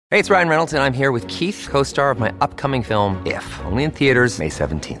Hey, it's Ryan Reynolds, and I'm here with Keith, co-star of my upcoming film, If, only in theaters May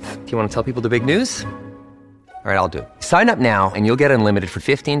 17th. Do you want to tell people the big news? All right, I'll do it. Sign up now and you'll get unlimited for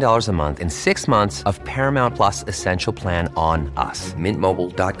 $15 a month and 6 months of Paramount Plus Essential Plan on us.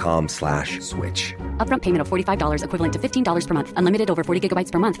 MintMobile.com/switch. Upfront payment of $45 equivalent to $15 per month. Unlimited over 40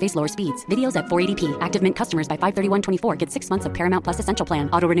 gigabytes per month. Face lower speeds. Videos at 480p. Active Mint customers by 531.24 get 6 months of Paramount Plus Essential Plan.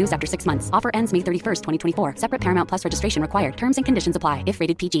 Auto renews after 6 months. Offer ends May 31st, 2024. Separate Paramount Plus registration required. Terms and conditions apply if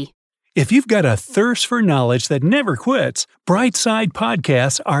rated PG. If you've got a thirst for knowledge that never quits, Brightside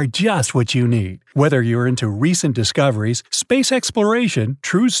Podcasts are just what you need. Whether you're into recent discoveries, space exploration,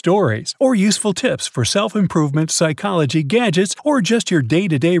 true stories, or useful tips for self-improvement, psychology, gadgets, or just your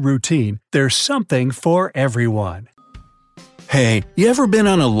day-to-day routine, there's something for everyone. Hey, you ever been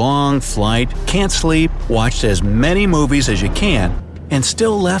on a long flight, can't sleep, watched as many movies as you can, and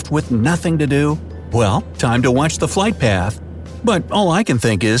still left with nothing to do? Well, time to watch The Flight Path. But all I can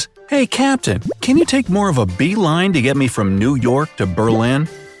think is, hey, Captain, can you take more of a beeline to get me from New York to Berlin?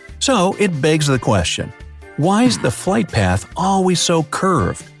 So it begs the question, why is the flight path always so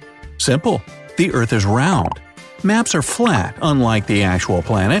curved? Simple. The Earth is round. Maps are flat, unlike the actual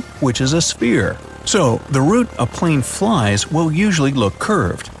planet, which is a sphere. So the route a plane flies will usually look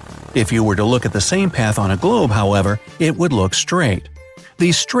curved. If you were to look at the same path on a globe, however, it would look straight.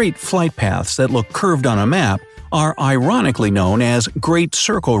 These straight flight paths that look curved on a map are ironically known as Great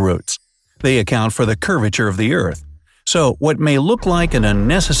Circle routes. They account for the curvature of the Earth. So what may look like an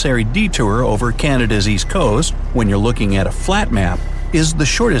unnecessary detour over Canada's east coast when you're looking at a flat map is the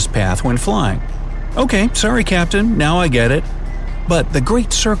shortest path when flying. Okay, sorry Captain, now I get it. But the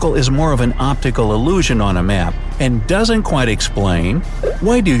Great Circle is more of an optical illusion on a map and doesn't quite explain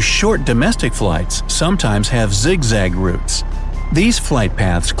why do short domestic flights sometimes have zigzag routes. These flight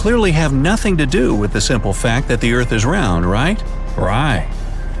paths clearly have nothing to do with the simple fact that the Earth is round, right? Right.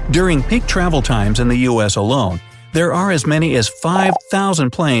 During peak travel times in the US alone, there are as many as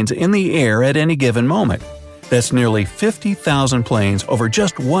 5,000 planes in the air at any given moment. That's nearly 50,000 planes over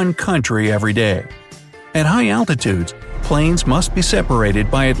just one country every day. At high altitudes, planes must be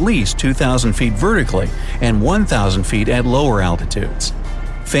separated by at least 2,000 feet vertically and 1,000 feet at lower altitudes.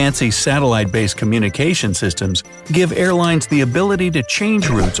 Fancy satellite-based communication systems give airlines the ability to change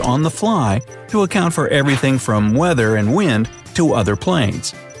routes on the fly to account for everything from weather and wind to other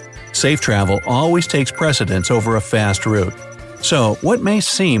planes. Safe travel always takes precedence over a fast route. So, what may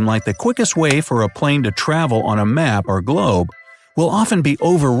seem like the quickest way for a plane to travel on a map or globe will often be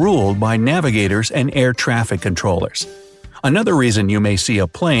overruled by navigators and air traffic controllers. Another reason you may see a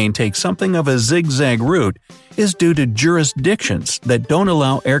plane take something of a zigzag route is due to jurisdictions that don't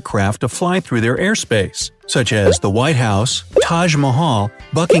allow aircraft to fly through their airspace, such as the White House, Taj Mahal,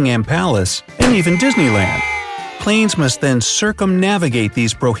 Buckingham Palace, and even Disneyland. Planes must then circumnavigate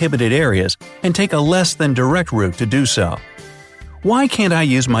these prohibited areas and take a less than direct route to do so. Why can't I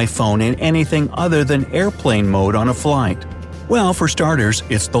use my phone in anything other than airplane mode on a flight? Well, for starters,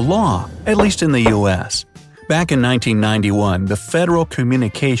 it's the law, at least in the US. Back in 1991, the Federal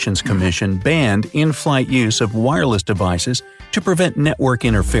Communications Commission banned in-flight use of wireless devices to prevent network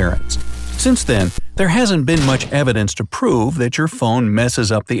interference. Since then, there hasn't been much evidence to prove that your phone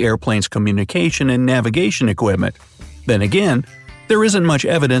messes up the airplane's communication and navigation equipment. Then again, there isn't much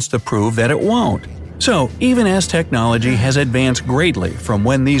evidence to prove that it won't. So, even as technology has advanced greatly from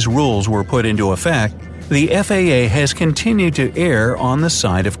when these rules were put into effect, the FAA has continued to err on the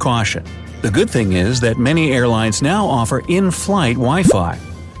side of caution. The good thing is that many airlines now offer in-flight Wi-Fi.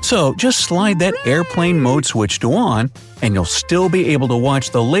 So just slide that airplane mode switch to on, and you'll still be able to watch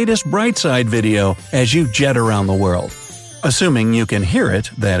the latest Brightside video as you jet around the world. Assuming you can hear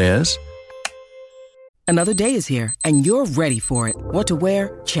it, that is. Another day is here, and you're ready for it. What to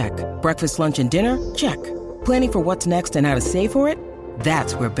wear? Check. Breakfast, lunch, and dinner? Check. Planning for what's next and how to save for it?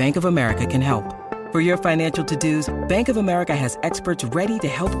 That's where Bank of America can help. For your financial to-dos, Bank of America has experts ready to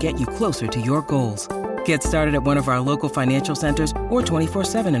help get you closer to your goals. Get started at one of our local financial centers or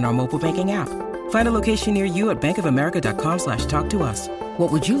 24/7 in our mobile banking app. Find a location near you at bankofamerica.com/talktous.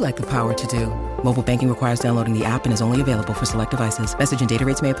 What would you like the power to do? Mobile banking requires downloading the app and is only available for select devices. Message and data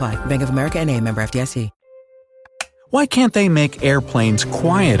rates may apply. Bank of America N.A., member FDIC. Why can't they make airplanes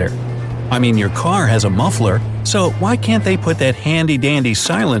quieter? I mean, your car has a muffler, so why can't they put that handy-dandy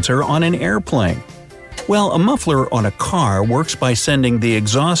silencer on an airplane? Well, a muffler on a car works by sending the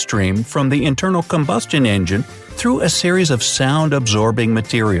exhaust stream from the internal combustion engine through a series of sound-absorbing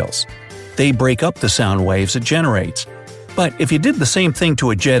materials. They break up the sound waves it generates. But if you did the same thing to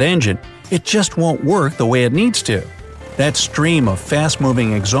a jet engine, it just won't work the way it needs to. That stream of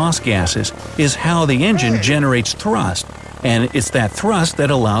fast-moving exhaust gases is how the engine generates thrust, and it's that thrust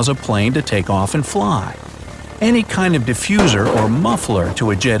that allows a plane to take off and fly. Any kind of diffuser or muffler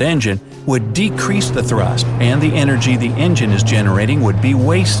to a jet engine would decrease the thrust, and the energy the engine is generating would be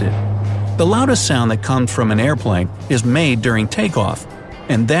wasted. The loudest sound that comes from an airplane is made during takeoff,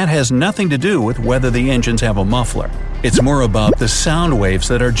 and that has nothing to do with whether the engines have a muffler. It's more about the sound waves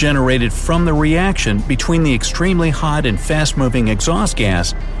that are generated from the reaction between the extremely hot and fast-moving exhaust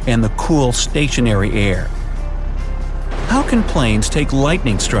gas and the cool stationary air. How can planes take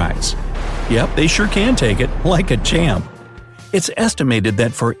lightning strikes? Yep, they sure can take it, like a champ. It's estimated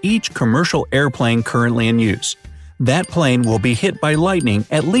that for each commercial airplane currently in use, that plane will be hit by lightning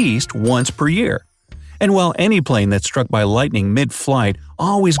at least once per year. And while any plane that's struck by lightning mid-flight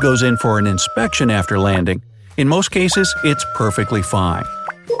always goes in for an inspection after landing, in most cases it's perfectly fine.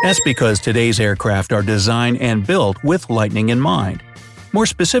 That's because today's aircraft are designed and built with lightning in mind. More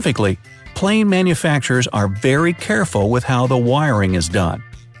specifically, plane manufacturers are very careful with how the wiring is done.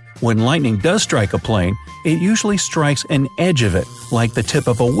 When lightning does strike a plane, it usually strikes an edge of it, like the tip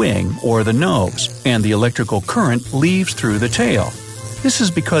of a wing or the nose, and the electrical current leaves through the tail. This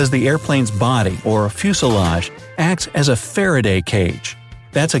is because the airplane's body, or fuselage, acts as a Faraday cage.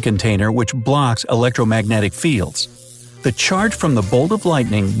 That's a container which blocks electromagnetic fields. The charge from the bolt of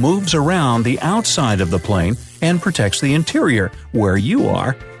lightning moves around the outside of the plane and protects the interior, where you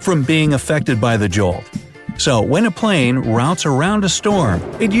are, from being affected by the jolt. So when a plane routes around a storm,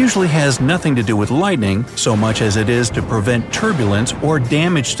 it usually has nothing to do with lightning so much as it is to prevent turbulence or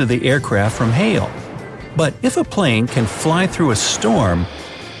damage to the aircraft from hail. But if a plane can fly through a storm,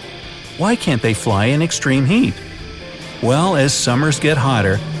 why can't they fly in extreme heat? Well, as summers get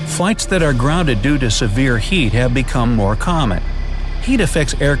hotter, flights that are grounded due to severe heat have become more common. Heat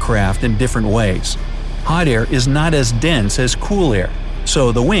affects aircraft in different ways. Hot air is not as dense as cool air,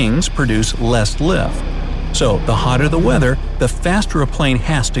 so the wings produce less lift. So the hotter the weather, the faster a plane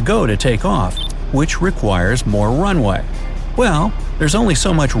has to go to take off, which requires more runway. Well, there's only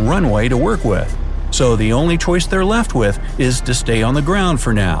so much runway to work with, so the only choice they're left with is to stay on the ground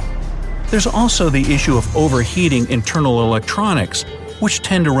for now. There's also the issue of overheating internal electronics, which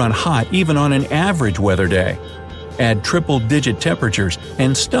tend to run hot even on an average weather day. Add triple-digit temperatures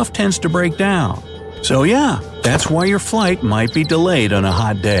and stuff tends to break down. So yeah, that's why your flight might be delayed on a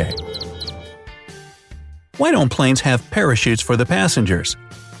hot day. Why don't planes have parachutes for the passengers?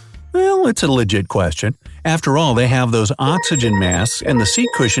 Well, it's a legit question. After all, they have those oxygen masks and the seat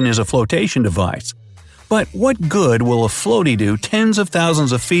cushion is a flotation device. But what good will a floaty do tens of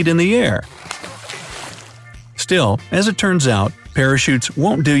thousands of feet in the air? Still, as it turns out, parachutes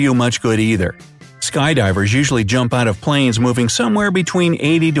won't do you much good either. Skydivers usually jump out of planes moving somewhere between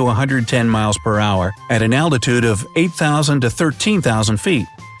 80 to 110 miles per hour at an altitude of 8,000 to 13,000 feet.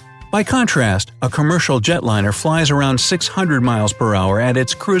 By contrast, a commercial jetliner flies around 600 miles per hour at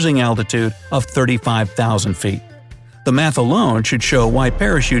its cruising altitude of 35,000 feet. The math alone should show why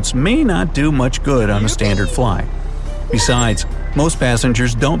parachutes may not do much good on a standard flight. Besides, most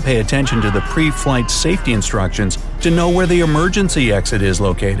passengers don't pay attention to the pre-flight safety instructions to know where the emergency exit is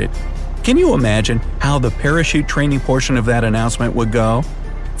located. Can you imagine how the parachute training portion of that announcement would go?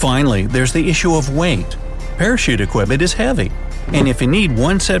 Finally, there's the issue of weight. Parachute equipment is heavy, and if you need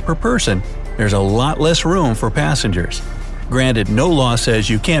one set per person, there's a lot less room for passengers. Granted, no law says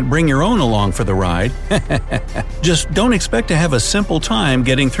you can't bring your own along for the ride. Just don't expect to have a simple time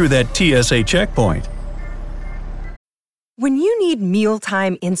getting through that TSA checkpoint. When you need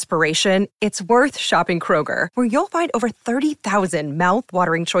mealtime inspiration, it's worth shopping Kroger, where you'll find over 30,000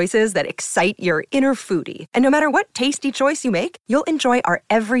 mouth-watering choices that excite your inner foodie. And no matter what tasty choice you make, you'll enjoy our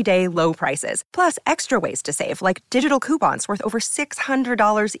everyday low prices, plus extra ways to save, like digital coupons worth over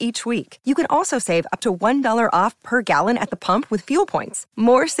 $600 each week. You can also save up to $1 off per gallon at the pump with fuel points.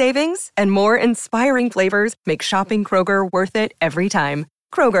 More savings and more inspiring flavors make shopping Kroger worth it every time.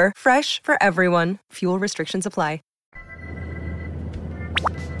 Kroger, fresh for everyone. Fuel restrictions apply.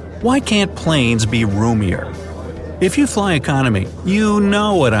 Why can't planes be roomier? If you fly economy, you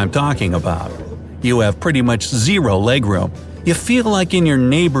know what I'm talking about. You have pretty much zero legroom. You feel like in your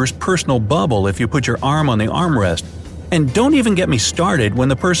neighbor's personal bubble if you put your arm on the armrest. And don't even get me started when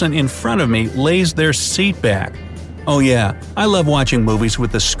the person in front of me lays their seat back. Oh yeah, I love watching movies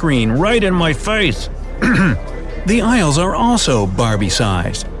with the screen right in my face. The aisles are also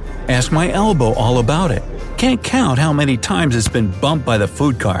Barbie-sized. Ask my elbow all about it. Can't count how many times it's been bumped by the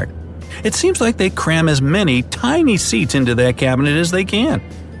food cart. It seems like they cram as many tiny seats into that cabinet as they can.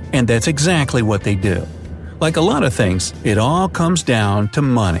 And that's exactly what they do. Like a lot of things, it all comes down to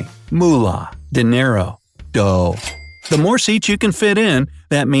money. Moolah, dinero, dough. The more seats you can fit in,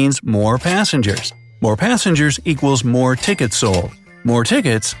 that means more passengers. More passengers equals more tickets sold. More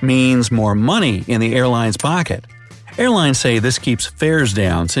tickets means more money in the airline's pocket. Airlines say this keeps fares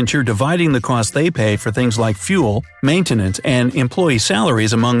down since you're dividing the cost they pay for things like fuel, maintenance, and employee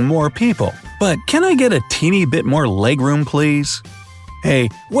salaries among more people. But can I get a teeny bit more legroom, please? Hey,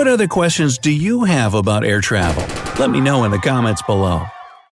 what other questions do you have about air travel? Let me know in the comments below.